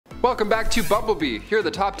Welcome back to Bumblebee. Here are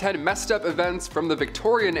the top 10 messed up events from the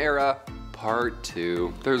Victorian era, part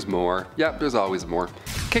 2. There's more. Yep, there's always more.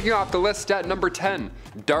 Kicking off the list at number 10,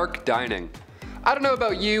 dark dining. I don't know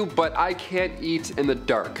about you, but I can't eat in the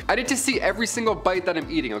dark. I need to see every single bite that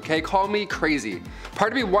I'm eating, okay? Call me crazy.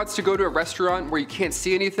 Part of me wants to go to a restaurant where you can't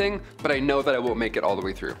see anything, but I know that I won't make it all the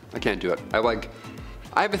way through. I can't do it.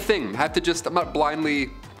 I have a thing. I'm not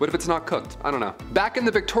blindly, what if it's not cooked? I don't know. Back in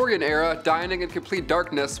the Victorian era, dining in complete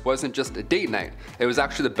darkness wasn't just a date night. It was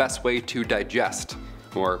actually the best way to digest,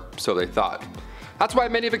 or so they thought. That's why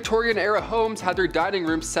many Victorian era homes had their dining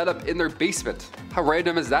rooms set up in their basement. How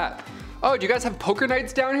random is that? Oh, do you guys have poker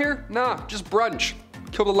nights down here? Nah, just brunch.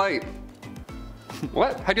 Kill the light.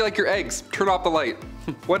 What? How do you like your eggs? Turn off the light.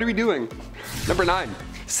 What are we doing? Number 9,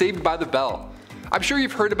 Saved by the Bell. I'm sure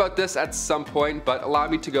you've heard about this at some point, but allow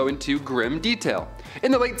me to go into grim detail.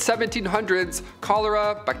 In the late 1700s,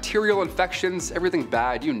 cholera, bacterial infections, everything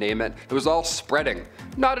bad, you name it, it was all spreading.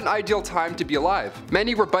 Not an ideal time to be alive.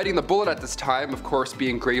 Many were biting the bullet at this time, of course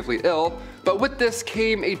being gravely ill, but with this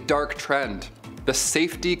came a dark trend. The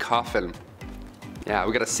safety coffin. Yeah,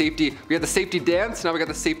 we had the safety dance, now we got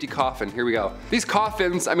the safety coffin. Here we go. These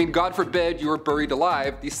coffins, I mean, God forbid you were buried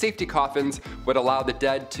alive, these safety coffins would allow the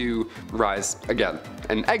dead to rise again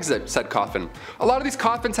and exit said coffin. A lot of these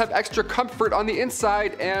coffins have extra comfort on the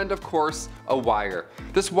inside and, of course, a wire.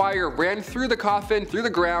 This wire ran through the coffin, through the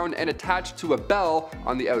ground, and attached to a bell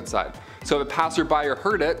on the outside. So if a passerby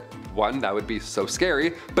heard it, one, that would be so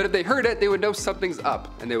scary, but if they heard it, they would know something's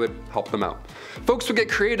up and they would help them out. Folks would get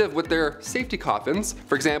creative with their safety coffins.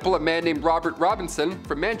 For example, a man named Robert Robinson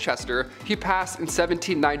from Manchester, he passed in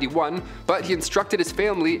 1791, but he instructed his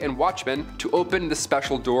family and watchmen to open the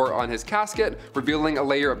special door on his casket, revealing a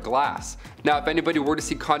layer of glass. Now, if anybody were to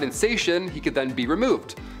see condensation, he could then be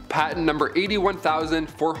removed. Patent number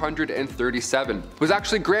 81,437 was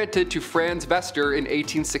actually granted to Franz Vester in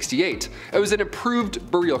 1868. It was an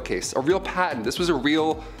improved burial case, a real patent. This was a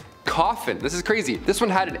real coffin. This is crazy. This one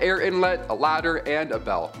had an air inlet, a ladder, and a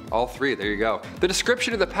bell. All three, there you go. The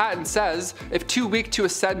description of the patent says, if too weak to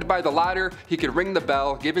ascend by the ladder, he could ring the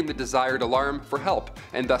bell, giving the desired alarm for help,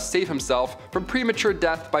 and thus save himself from premature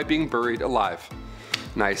death by being buried alive.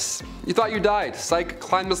 Nice. You thought you died. Psych,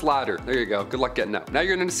 climb this ladder. There you go. Good luck getting out. Now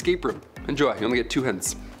you're in an escape room. Enjoy. You only get 2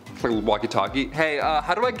 hints. Like a little walkie-talkie. Hey,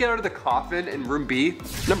 how do I get out of the coffin in room B?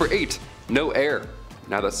 Number 8, no air.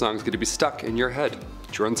 Now that song's gonna be stuck in your head.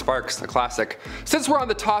 Jordan Sparks, a classic. Since we're on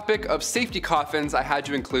the topic of safety coffins, I had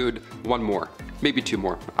to include one more. Maybe 2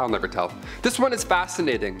 more, I'll never tell. This one is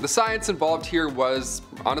fascinating. The science involved here was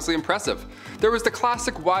honestly impressive. There was the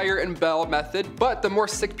classic wire and bell method, but the more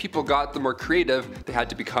sick people got, the more creative they had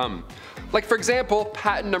to become. Like for example,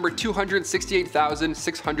 patent number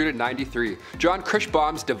 268,693, John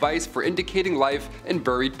Crichbaum's device for indicating life in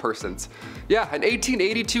buried persons. Yeah, an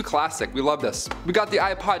 1882 classic, we love this. We got the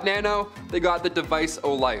iPod Nano, they got the device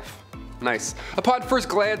O Life. Nice. Upon first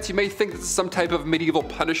glance, you may think this is some type of medieval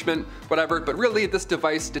punishment, whatever, but really this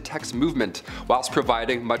device detects movement whilst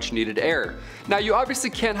providing much needed air. Now you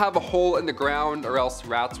obviously can't have a hole in the ground or else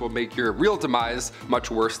rats will make your real demise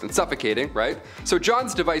much worse than suffocating, right? So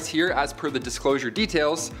John's device here, as per the disclosure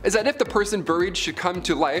details, is that if the person buried should come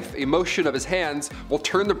to life, a motion of his hands will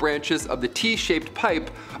turn the branches of the T-shaped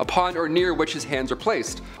pipe upon or near which his hands are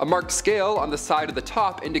placed. A marked scale on the side of the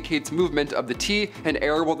top indicates movement of the T, and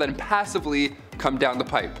air will then passively come down the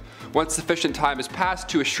pipe. Once sufficient time has passed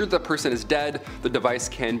to assure the person is dead, the device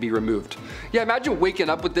can be removed. Yeah, imagine waking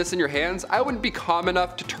up with this in your hands. I wouldn't be calm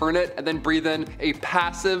enough to turn it and then breathe in a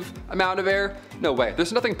passive amount of air. No way,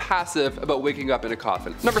 there's nothing passive about waking up in a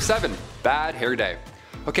coffin. Number 7, bad hair day.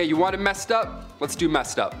 Okay, you want it messed up? Let's do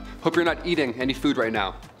messed up. Hope you're not eating any food right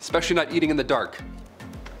now, especially not eating in the dark.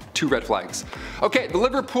 2 red flags. Okay, the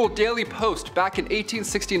Liverpool Daily Post back in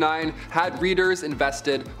 1869 had readers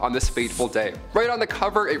invested on this fateful day. Right on the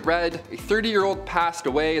cover it read, a 30-year-old passed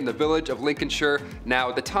away in the village of Lincolnshire. Now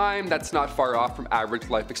at the time, that's not far off from average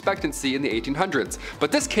life expectancy in the 1800s.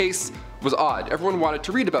 But this case was odd. Everyone wanted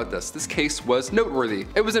to read about this. This case was noteworthy.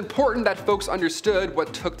 It was important that folks understood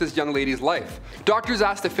what took this young lady's life. Doctors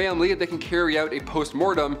asked the family if they can carry out a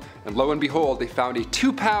post-mortem, and lo and behold, they found a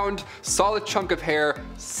 2-pound solid chunk of hair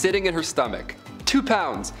sitting in her stomach. 2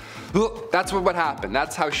 pounds. That's what happened.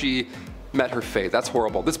 That's how she met her fate. That's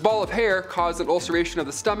horrible. This ball of hair caused an ulceration of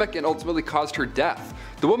the stomach and ultimately caused her death.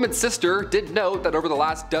 The woman's sister did note that over the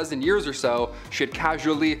last dozen years or so, she had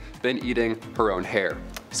casually been eating her own hair.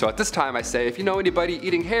 So at this time I say, if you know anybody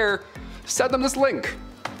eating hair, send them this link.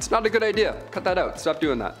 It's not a good idea. Cut that out. Stop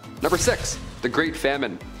doing that. Number 6, the Great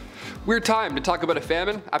Famine. Weird time to talk about a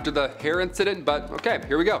famine after the hair incident, but okay,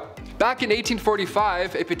 here we go. Back in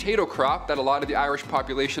 1845, a potato crop that a lot of the Irish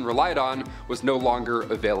population relied on was no longer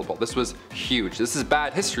available. This was huge. This is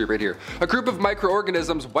bad history right here. A group of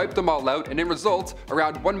microorganisms wiped them all out, and in result,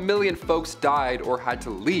 around 1 million folks died or had to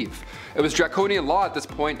leave. It was draconian law at this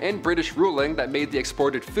point and British ruling that made the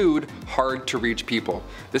exported food hard to reach people.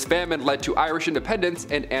 This famine led to Irish independence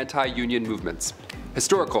and anti-union movements.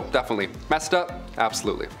 Historical, definitely. Messed up?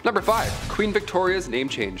 Absolutely. Number 5, Queen Victoria's name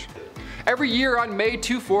change. Every year on May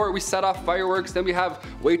 24, we set off fireworks, then we have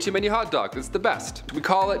way too many hot dogs. It's the best. We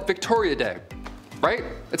call it Victoria Day, right?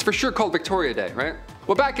 It's for sure called Victoria Day, right?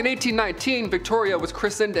 Well, back in 1819, Victoria was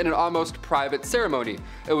christened in an almost private ceremony.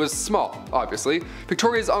 It was small, obviously.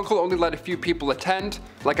 Victoria's uncle only let a few people attend.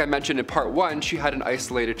 Like I mentioned in part 1, she had an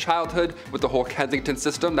isolated childhood with the whole Kensington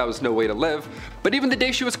system. That was no way to live. But even the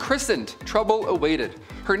day she was christened, trouble awaited.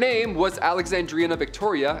 Her name was Alexandrina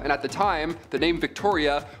Victoria, and at the time, the name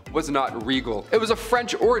Victoria was not regal. It was of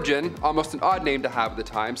French origin, almost an odd name to have at the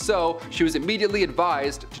time, so she was immediately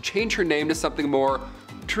advised to change her name to something more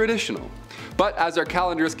traditional. But as our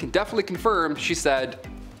calendars can definitely confirm, she said,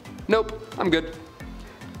 nope, I'm good.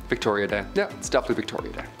 Victoria Day. Yeah, it's definitely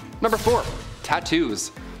Victoria Day. Number 4,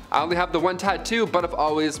 tattoos. I only have the one tattoo, but I've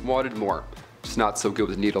always wanted more. Just not so good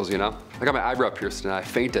with needles, you know? I got my eyebrow pierced and I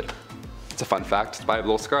fainted. It's a fun fact, I have a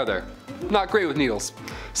little scar there. Not great with needles.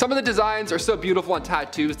 Some of the designs are so beautiful on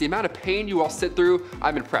tattoos, the amount of pain you all sit through,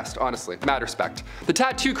 I'm impressed, honestly, mad respect. The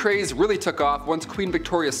tattoo craze really took off once Queen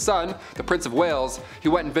Victoria's son, the Prince of Wales, he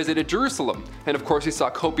went and visited Jerusalem. And of course he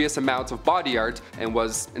saw copious amounts of body art and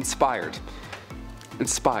was inspired.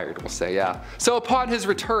 Inspired, we'll say, yeah. So upon his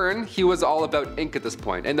return, he was all about ink at this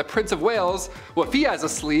point. And the Prince of Wales, well, if he has a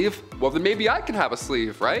sleeve, well then maybe I can have a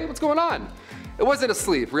sleeve, right? What's going on? It wasn't a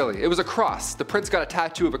sleeve, really. It was a cross. The prince got a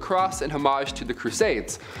tattoo of a cross in homage to the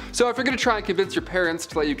Crusades. So if you're gonna try and convince your parents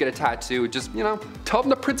to let you get a tattoo, just, you know, tell them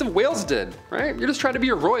the Prince of Wales did, right? You're just trying to be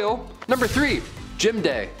a royal. Number 3, Gym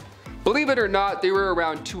Day. Believe it or not, there were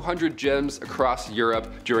around 200 gyms across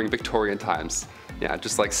Europe during Victorian times. Yeah,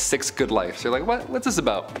 just like 6 good lives. You're like, what's this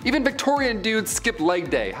about? Even Victorian dudes skipped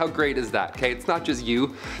leg day. How great is that, okay? It's not just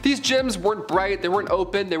you. These gyms weren't bright, they weren't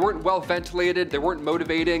open, they weren't well ventilated, they weren't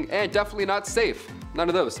motivating, and definitely not safe. None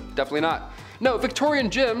of those, definitely not. No,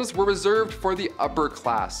 Victorian gyms were reserved for the upper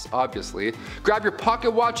class, obviously. Grab your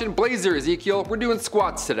pocket watch and blazer, Ezekiel. We're doing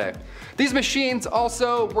squats today. These machines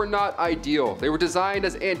also were not ideal. They were designed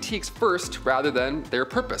as antiques first rather than their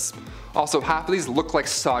purpose. Also, half of these look like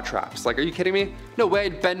saw traps. Like, are you kidding me? No way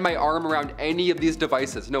I'd bend my arm around any of these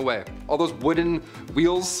devices. No way. All those wooden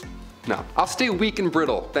wheels? No. I'll stay weak and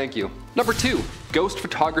brittle. Thank you. Number 2, ghost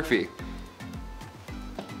photography.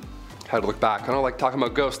 Had to look back. I don't like talking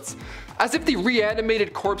about ghosts. As if the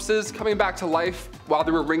reanimated corpses coming back to life while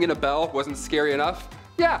they were ringing a bell wasn't scary enough.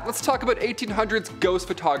 Yeah, let's talk about 1800s ghost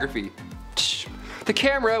photography. The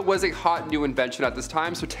camera was a hot new invention at this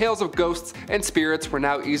time, so tales of ghosts and spirits were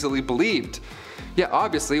now easily believed. Yeah,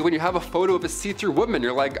 obviously, when you have a photo of a see-through woman,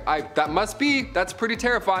 you're like, that's pretty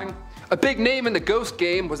terrifying. A big name in the ghost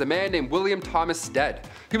game was a man named William Thomas Stead.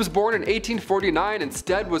 He was born in 1849 and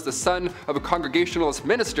Stead was the son of a Congregationalist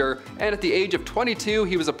minister, and at the age of 22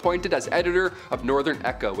 he was appointed as editor of Northern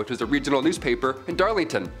Echo, which was a regional newspaper in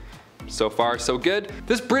Darlington. So far, so good.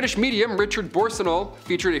 This British medium, Richard Borsonol,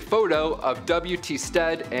 featured a photo of W.T.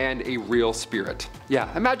 Stead and a real spirit.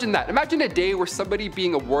 Yeah, imagine that. Imagine a day where somebody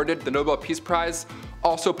being awarded the Nobel Peace Prize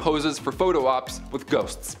also poses for photo ops with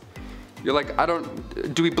ghosts. You're like,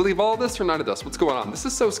 do we believe all of this or none of this? What's going on? This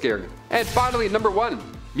is so scary. And finally, number 1,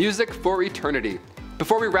 music for eternity.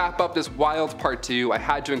 Before we wrap up this wild part 2, I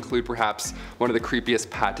had to include perhaps one of the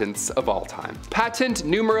creepiest patents of all time. Patent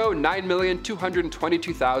numero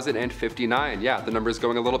 9,222,059. Yeah, the number is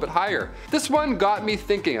going a little bit higher. This one got me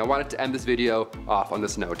thinking. I wanted to end this video off on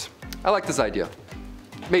this note. I like this idea.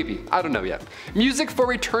 Maybe, I don't know yet. Music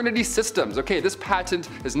for eternity systems. Okay, this patent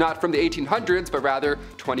is not from the 1800s, but rather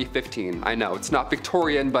 2015. I know, it's not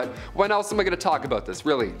Victorian, but when else am I gonna talk about this,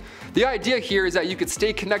 really? The idea here is that you could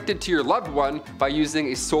stay connected to your loved one by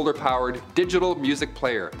using a solar-powered digital music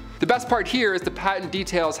player. The best part here is the patent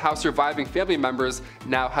details how surviving family members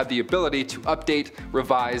now have the ability to update,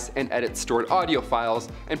 revise, and edit stored audio files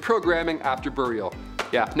and programming after burial.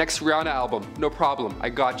 Yeah, next Rihanna album, no problem, I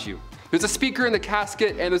got you. There's a speaker in the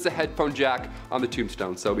casket and there's a headphone jack on the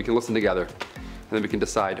tombstone, so we can listen together. And then we can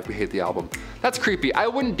decide if we hate the album. That's creepy. I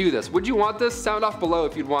wouldn't do this. Would you want this? Sound off below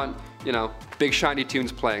if you'd want, you know, big shiny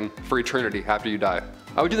tunes playing for eternity after you die.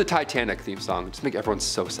 I would do the Titanic theme song. Just make everyone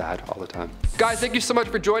so sad all the time. Guys, thank you so much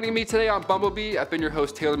for joining me today on Bumblebee. I've been your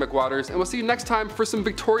host, Taylor McWaters, and we'll see you next time for some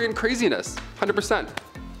Victorian craziness. 100%.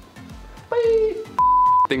 Bye.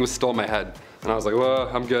 Thing was still in my head. And I was like, well,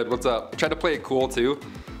 I'm good, what's up? I tried to play it cool too.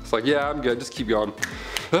 It's like, yeah, I'm good, just keep going.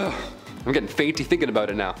 I'm getting fainty thinking about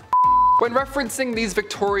it now. When referencing these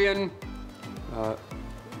Victorian, I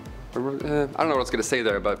don't know what I was gonna say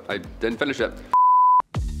there, but I didn't finish it.